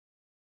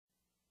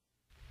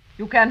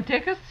You can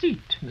take a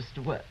seat,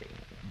 Mr. Worthing.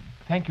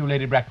 Thank you,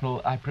 Lady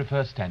Bracknell. I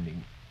prefer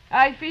standing.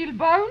 I feel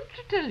bound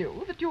to tell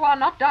you that you are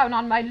not down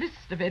on my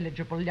list of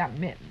eligible young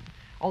men,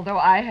 although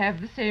I have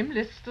the same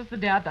list as the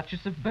dear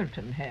Duchess of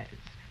Bolton has.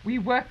 We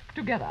work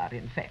together,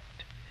 in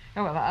fact.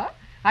 However,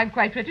 I'm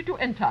quite ready to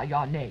enter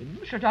your name,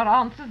 should your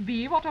answers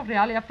be what a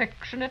really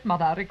affectionate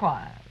mother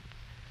requires.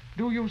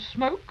 Do you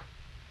smoke?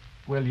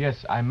 Well,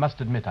 yes, I must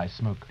admit I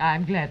smoke.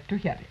 I'm glad to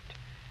hear it.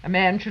 A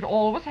man should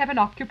always have an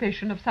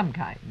occupation of some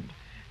kind.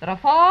 There are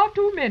far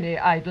too many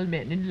idle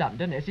men in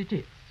London as it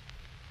is.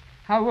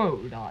 How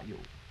old are you?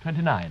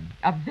 29.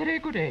 A very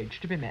good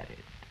age to be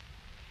married.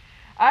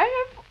 I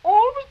have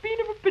always been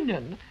of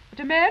opinion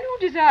that a man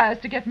who desires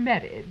to get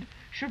married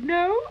should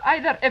know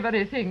either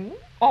everything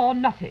or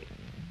nothing.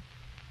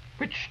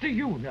 Which do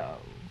you know?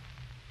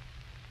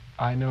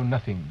 I know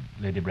nothing,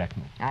 Lady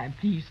Bracknell. I am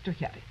pleased to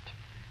hear it.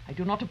 I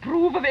do not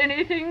approve of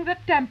anything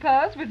that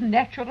tampers with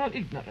natural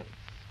ignorance.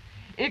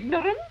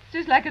 Ignorance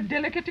is like a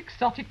delicate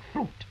exotic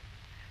fruit.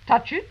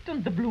 Touch it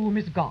and the bloom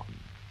is gone.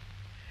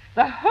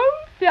 The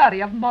whole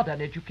theory of modern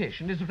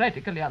education is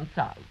radically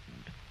unsound.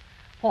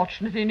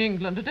 Fortunately, in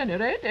England, at any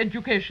rate,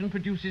 education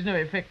produces no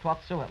effect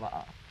whatsoever.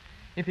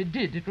 If it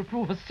did, it would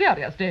prove a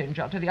serious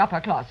danger to the upper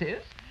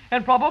classes,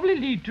 and probably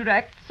lead to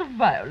acts of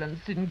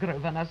violence in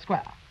Grosvenor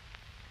Square.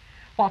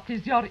 What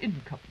is your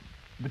income?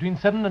 Between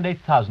 7,000 and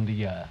 8,000 a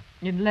year.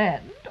 In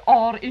land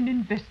or in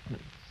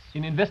investments?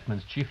 In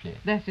investments, chiefly.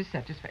 That is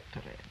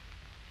satisfactory.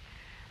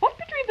 What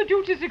between the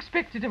duties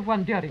expected of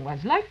one during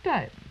one's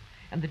lifetime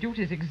and the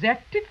duties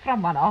exacted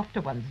from one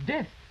after one's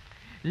death,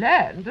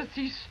 land has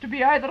ceased to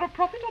be either a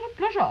profit or a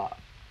pleasure.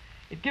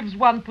 It gives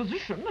one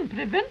position and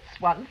prevents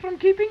one from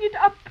keeping it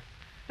up.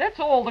 That's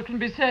all that can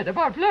be said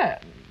about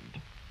land.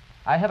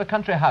 I have a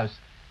country house,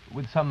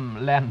 with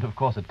some land, of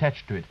course,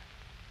 attached to it.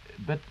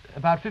 But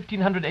about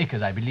 1,500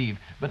 acres, I believe.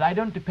 But I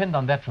don't depend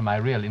on that for my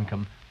real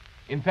income.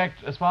 In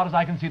fact, as far as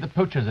I can see, the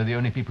poachers are the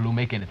only people who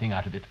make anything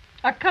out of it.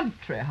 A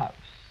country house.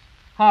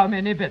 How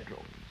many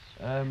bedrooms?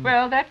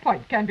 Well, that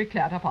point can be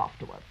cleared up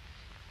afterwards.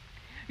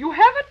 You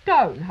have a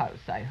town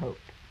house, I hope.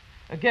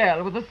 A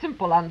girl with a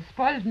simple,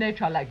 unspoiled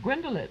nature like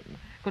Gwendolen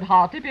could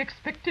hardly be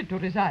expected to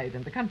reside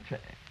in the country.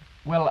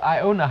 Well, I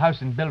own a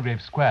house in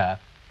Belgrave Square,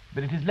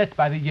 but it is let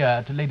by the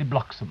year to Lady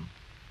Bloxham.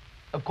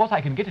 Of course,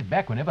 I can get it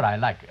back whenever I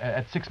like,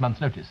 at 6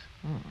 months' notice.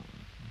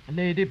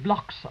 Lady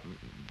Bloxham.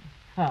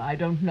 I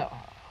don't know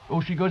her. Oh,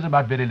 she goes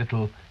about very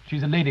little.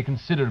 She's a lady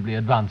considerably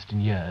advanced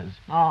in years.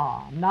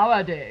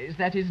 Nowadays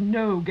that is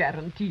no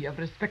guarantee of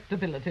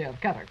respectability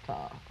of character.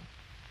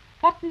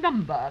 What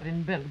number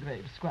in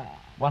Belgrave Square?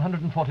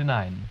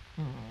 149.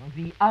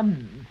 The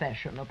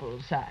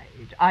unfashionable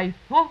side. I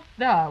thought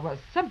there was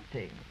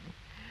something.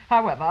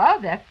 However,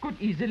 that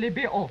could easily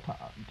be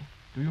altered.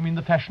 Do you mean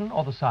the fashion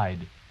or the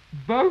side?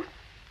 Both,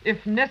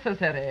 if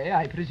necessary,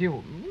 I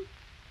presume.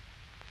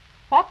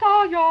 What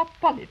are your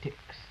politics?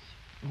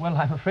 Well,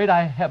 I'm afraid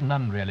I have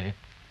none, really.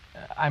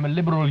 I'm a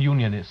liberal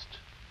unionist.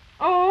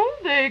 Oh,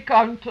 they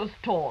count as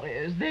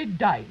Tories. They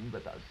dine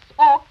with us,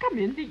 or come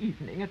in the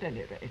evening at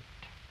any rate.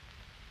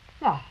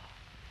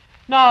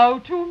 Now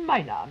to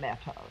minor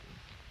matters.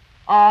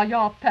 Are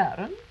your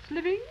parents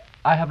living?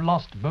 I have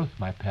lost both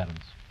my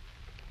parents.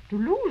 To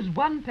lose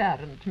one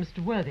parent,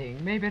 Mr.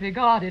 Worthing, may be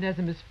regarded as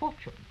a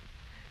misfortune.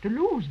 To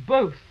lose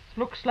both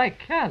looks like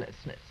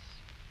carelessness.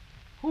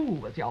 Who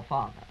was your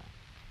father?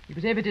 He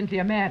was evidently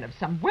a man of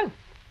some wealth.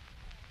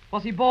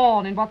 Was he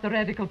born in what the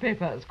radical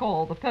papers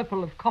call the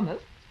purple of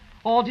commerce,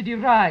 or did he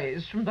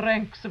rise from the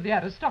ranks of the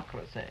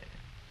aristocracy?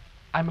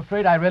 I'm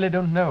afraid I really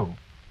don't know.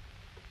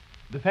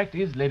 The fact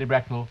is, Lady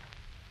Bracknell,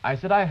 I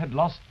said I had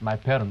lost my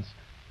parents.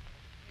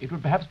 It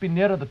would perhaps be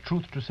nearer the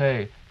truth to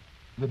say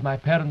that my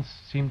parents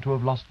seem to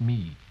have lost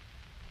me.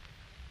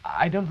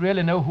 I don't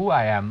really know who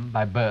I am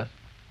by birth.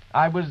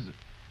 I was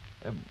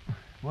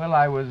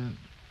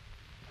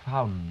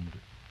found.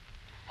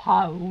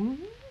 Found?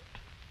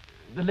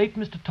 The late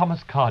Mr.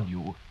 Thomas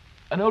Cardew,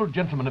 an old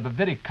gentleman of a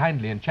very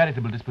kindly and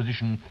charitable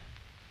disposition,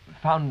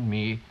 found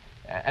me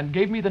and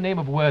gave me the name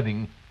of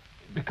Worthing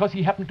because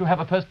he happened to have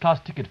a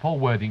first-class ticket for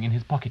Worthing in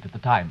his pocket at the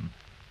time.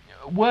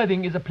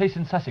 Worthing is a place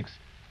in Sussex.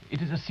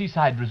 It is a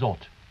seaside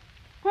resort.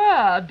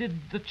 Where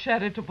did the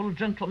charitable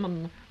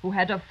gentleman who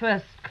had a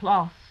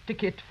first-class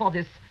ticket for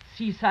this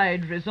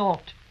seaside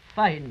resort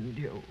find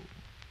you?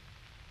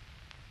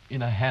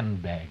 In a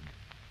handbag.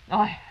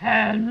 A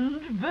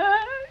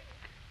handbag?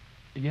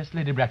 Yes,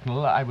 Lady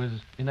Bracknell, I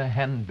was in a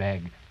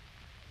handbag.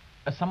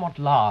 A somewhat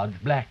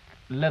large, black,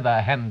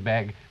 leather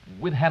handbag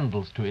with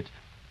handles to it.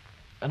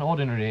 An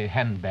ordinary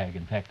handbag,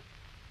 in fact.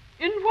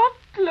 In what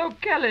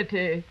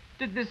locality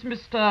did this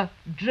Mr.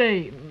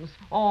 James,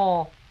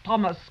 or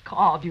Thomas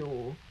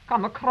Cardew,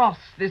 come across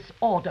this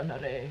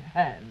ordinary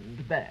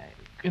handbag?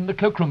 In the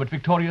cloakroom at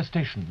Victoria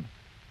Station.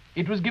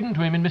 It was given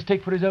to him in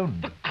mistake for his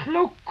own. The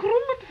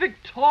cloakroom at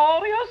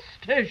Victoria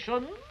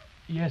Station?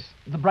 Yes,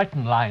 the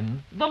Brighton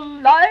line. The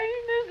line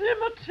is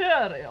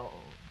immaterial.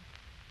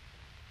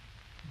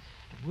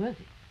 Mr.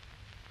 Worthing,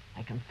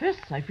 I confess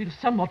I feel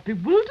somewhat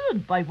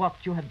bewildered by what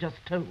you have just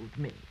told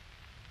me.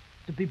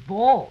 To be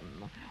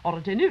born, or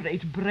at any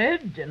rate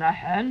bred, in a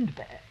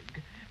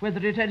handbag,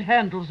 whether it had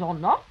handles or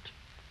not,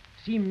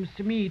 seems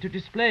to me to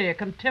display a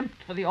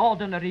contempt for the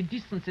ordinary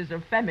decencies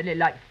of family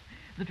life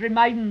that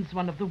reminds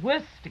one of the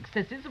worst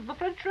excesses of the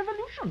French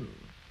Revolution.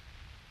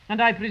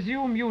 And I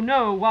presume you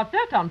know what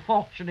that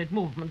unfortunate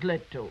movement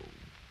led to.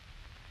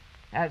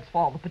 As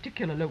for the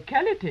particular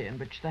locality in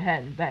which the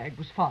handbag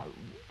was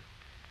found,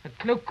 a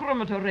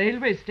cloakroom at a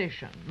railway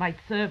station might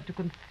serve to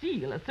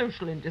conceal a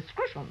social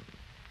indiscretion,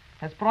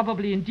 has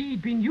probably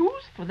indeed been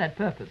used for that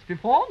purpose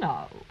before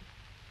now,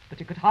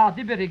 but it could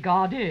hardly be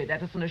regarded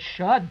as an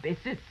assured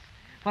basis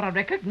for a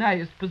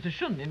recognized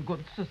position in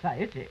good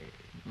society.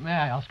 May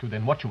I ask you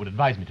then what you would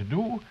advise me to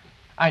do?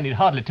 I need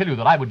hardly tell you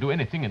that I would do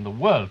anything in the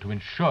world to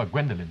ensure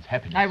Gwendolen's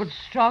happiness. I would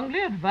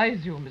strongly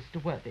advise you,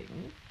 Mr.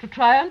 Worthing, to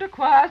try and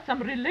acquire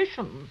some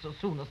relations as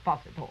soon as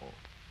possible,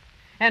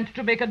 and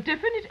to make a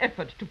definite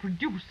effort to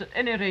produce at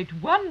any rate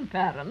one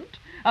parent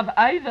of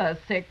either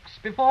sex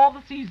before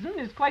the season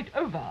is quite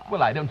over.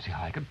 Well, I don't see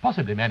how I could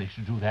possibly manage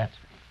to do that.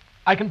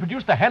 I can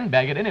produce the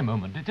handbag at any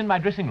moment. It's in my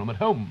dressing room at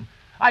home.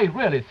 I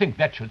really think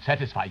that should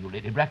satisfy you,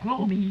 Lady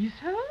Bracknell. Me,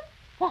 sir?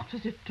 What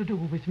has it to do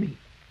with me?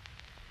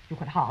 You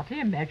can hardly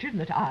imagine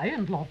that I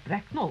and Lord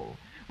Bracknell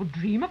would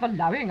dream of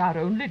allowing our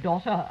only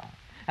daughter,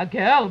 a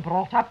girl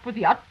brought up with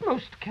the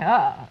utmost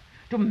care,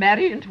 to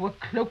marry into a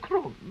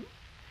cloakroom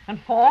and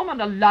form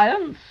an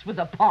alliance with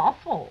a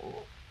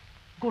parcel.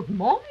 Good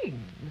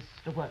morning,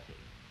 Mr. Worthing.